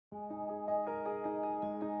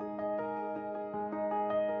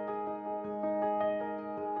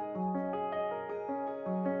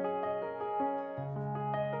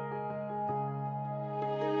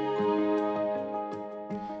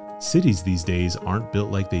Cities these days aren't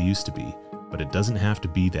built like they used to be, but it doesn't have to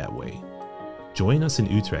be that way. Join us in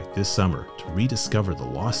Utrecht this summer to rediscover the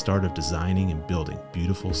lost art of designing and building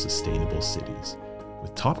beautiful, sustainable cities.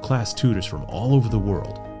 With top-class tutors from all over the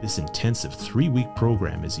world, this intensive 3-week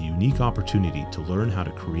program is a unique opportunity to learn how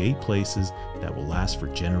to create places that will last for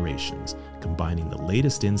generations, combining the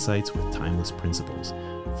latest insights with timeless principles.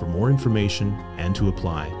 For more information and to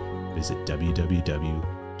apply, visit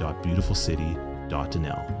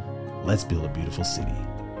www.beautifulcity.nl. Let's build a beautiful city.